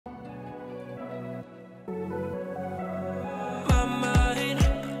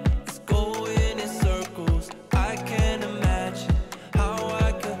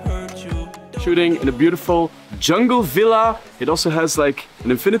shooting in a beautiful jungle villa. It also has like an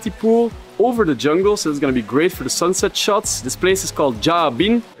infinity pool over the jungle, so it's gonna be great for the sunset shots. This place is called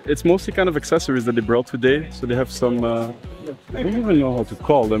Vagabond. It's mostly kind of accessories that they brought today. So they have some, I don't even know how to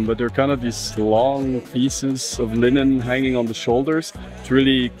call them, but they're kind of these long pieces of linen hanging on the shoulders to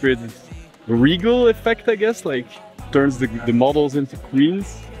really create a regal effect, I guess, like turns the models into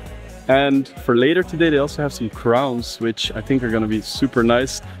queens. And for later today, they also have some crowns, which I think are gonna be super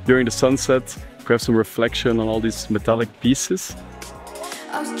nice during the sunset. We have some reflection on all these metallic pieces.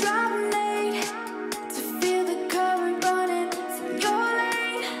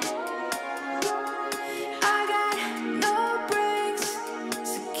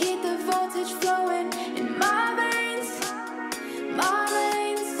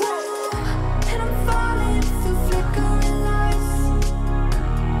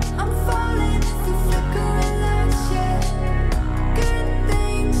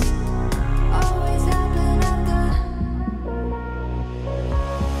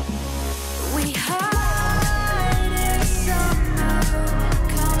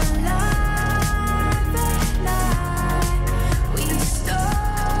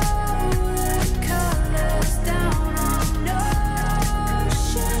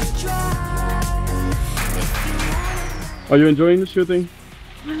 Are you enjoying the shooting?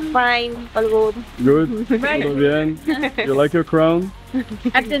 Fine, all good. Good? Todo bien? You like your crown?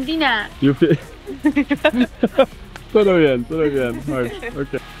 Argentina. You feel... Todo bien, todo bien. Right.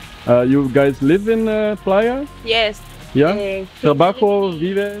 Okay. You guys live in Playa? Yes. Yeah? Trabajo,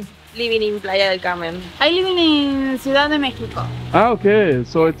 vive? Living in Playa del Carmen. I live in Ciudad de México. Ah, okay.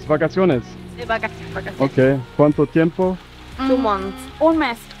 So it's vacaciones. Vacaciones. Okay. ¿Cuánto tiempo? 2 months. Un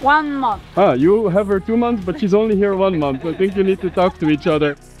mes, 1 month. Ah, you have her 2 months, but she's only here 1 month. I think you need to talk to each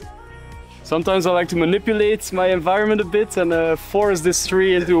other. Sometimes I like to manipulate my environment a bit and force this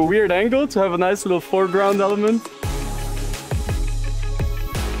tree into a weird angle to have a nice little foreground element.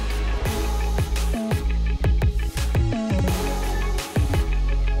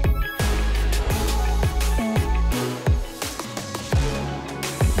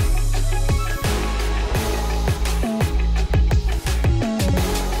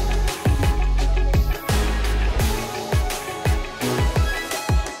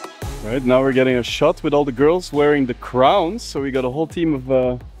 Right, now we're getting a shot with all the girls wearing the crowns. So we got a whole team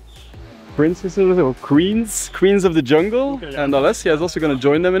of princesses or queens of the jungle. Okay, yeah. And Alessia is also going to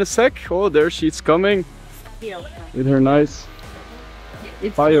join them in a sec. Oh, there she's coming with her nice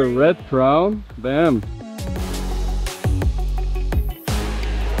fire red crown. Bam!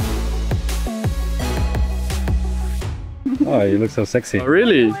 Oh, you look so sexy. Oh,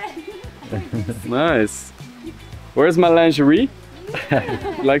 really? Nice. Where's my lingerie?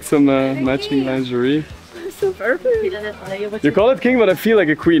 Like some matching lingerie. So perfect. You call it king, but I feel like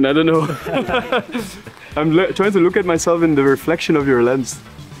a queen. I don't know. I'm trying to look at myself in the reflection of your lens.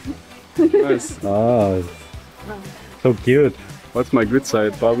 Nice. Oh, so cute. What's my good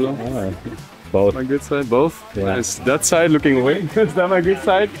side, Pablo? Oh, both. My good side, both? Yeah. Nice. That side looking away. Is that my good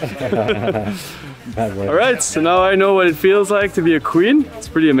side? Alright, so now I know what it feels like to be a queen. It's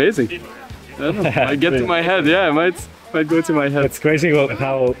pretty amazing. I get to my head, yeah, I might go to my head. It's crazy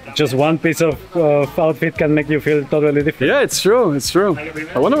how just one piece of outfit can make you feel totally different. Yeah, it's true, it's true.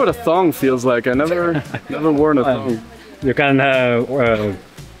 I wonder what a thong feels like. I never worn a thong. You can...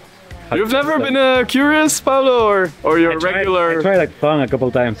 You've never been curious, Pablo, or you're regular? I tried like thong a couple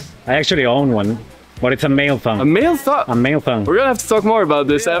times. I actually own one, but it's a male thong. A male thong? A male thong. We're gonna have to talk more about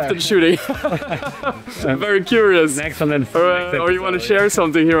this after the shooting. I'm very curious. Next and then or you want to share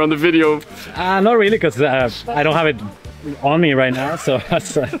something here on the video? Not really, because I don't have it on me right now, so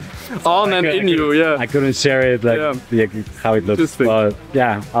on and in you, yeah. I couldn't share it how it looks. But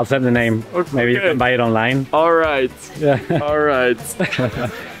yeah, I'll send the name. Okay. Maybe you can buy it online. All right. Yeah. All right.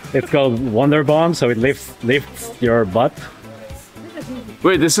 It's called Wonder Bomb, so it lifts your butt.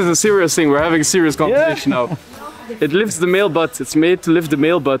 Wait, this is a serious thing. We're having a serious conversation now. It lifts the male butt. It's made to lift the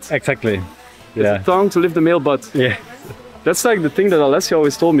male butt. Exactly. Yeah. It's a thong to lift the male butt. Yeah. That's like the thing that Alessia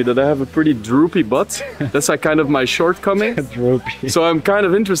always told me, that I have a pretty droopy butt. That's like kind of my shortcoming. Droopy. So I'm kind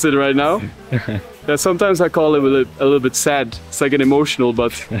of interested right now. Yeah, sometimes I call it a little bit sad. It's like an emotional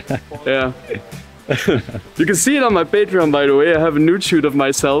butt. Yeah. You can see it on my Patreon, by the way. I have a nude shoot of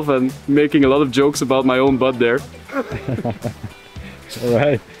myself and making a lot of jokes about my own butt there.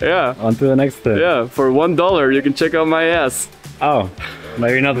 Alright. Yeah. On to the next step. Yeah, for $1 you can check out my ass. Oh,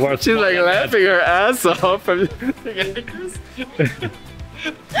 maybe not worth. She's like laughing her ass off.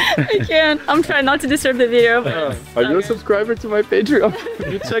 I can't. I'm trying not to disturb the video. But Are you a subscriber to my Patreon?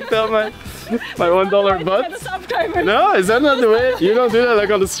 You checked out my $1 butt? subscriber. No, is that not the way? You don't do that like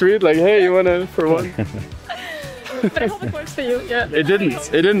on the street, like, hey, you wanna for one? But I hope it works for you. Yeah. It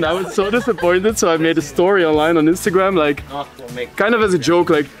didn't. It didn't. I was so disappointed, so I made a story online on Instagram, like, kind of as a joke,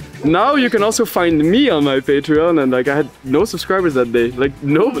 like, now you can also find me on my Patreon, and like I had no subscribers that day. Like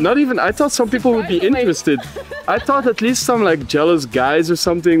no, not even. I thought some people would be interested. I thought at least some like jealous guys or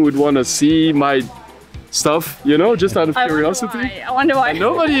something would want to see my stuff, you know, just out of curiosity. I wonder why. And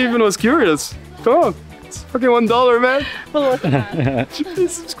nobody even was curious. Come on, it's fucking $1, man. Well, look at that.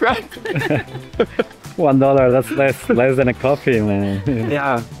 Please subscribe. $1, that's less than a coffee, man.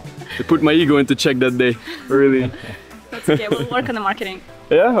 Yeah, I put my ego into check that day. Really. That's okay. We'll work on the marketing.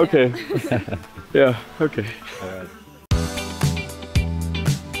 Yeah. Okay. Yeah. Okay.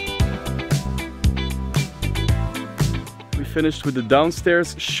 We finished with the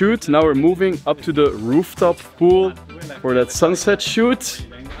downstairs shoot. Now we're moving up to the rooftop pool for that sunset shoot.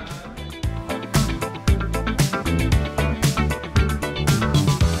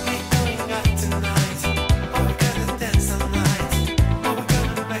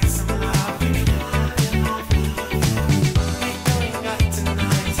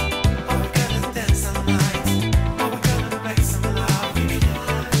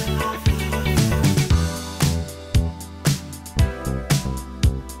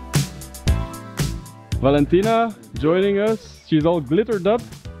 Valentina joining us. She's all glittered up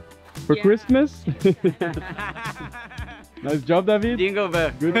for Christmas. Nice job, David. Jingle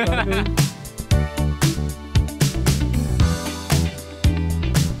bell. Good timing.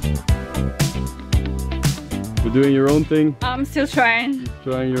 You're doing your own thing. I'm still trying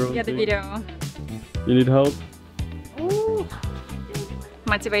Trying your to own get the thing. video. You need help? Ooh.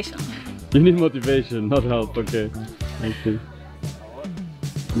 Motivation. You need motivation, not help. Okay. I see.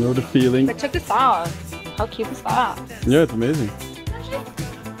 Know the feeling. But check this out. How cute is that? Yeah, it's amazing.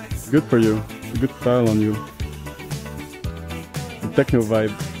 Good for you. Good style on you. The techno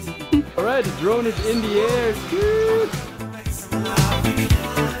vibe. Alright, the drone is in the air. Good.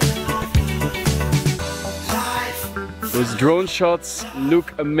 Those drone shots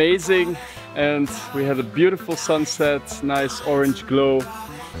look amazing, and we had a beautiful sunset, nice orange glow.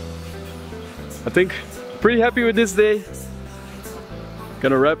 I think pretty happy with this day.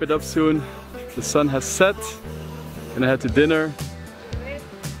 Gonna wrap it up soon. The sun has set. Gonna head to dinner.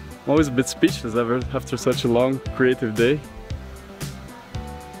 I'm always a bit speechless after such a long creative day.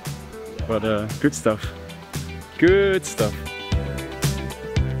 But good stuff. Good stuff.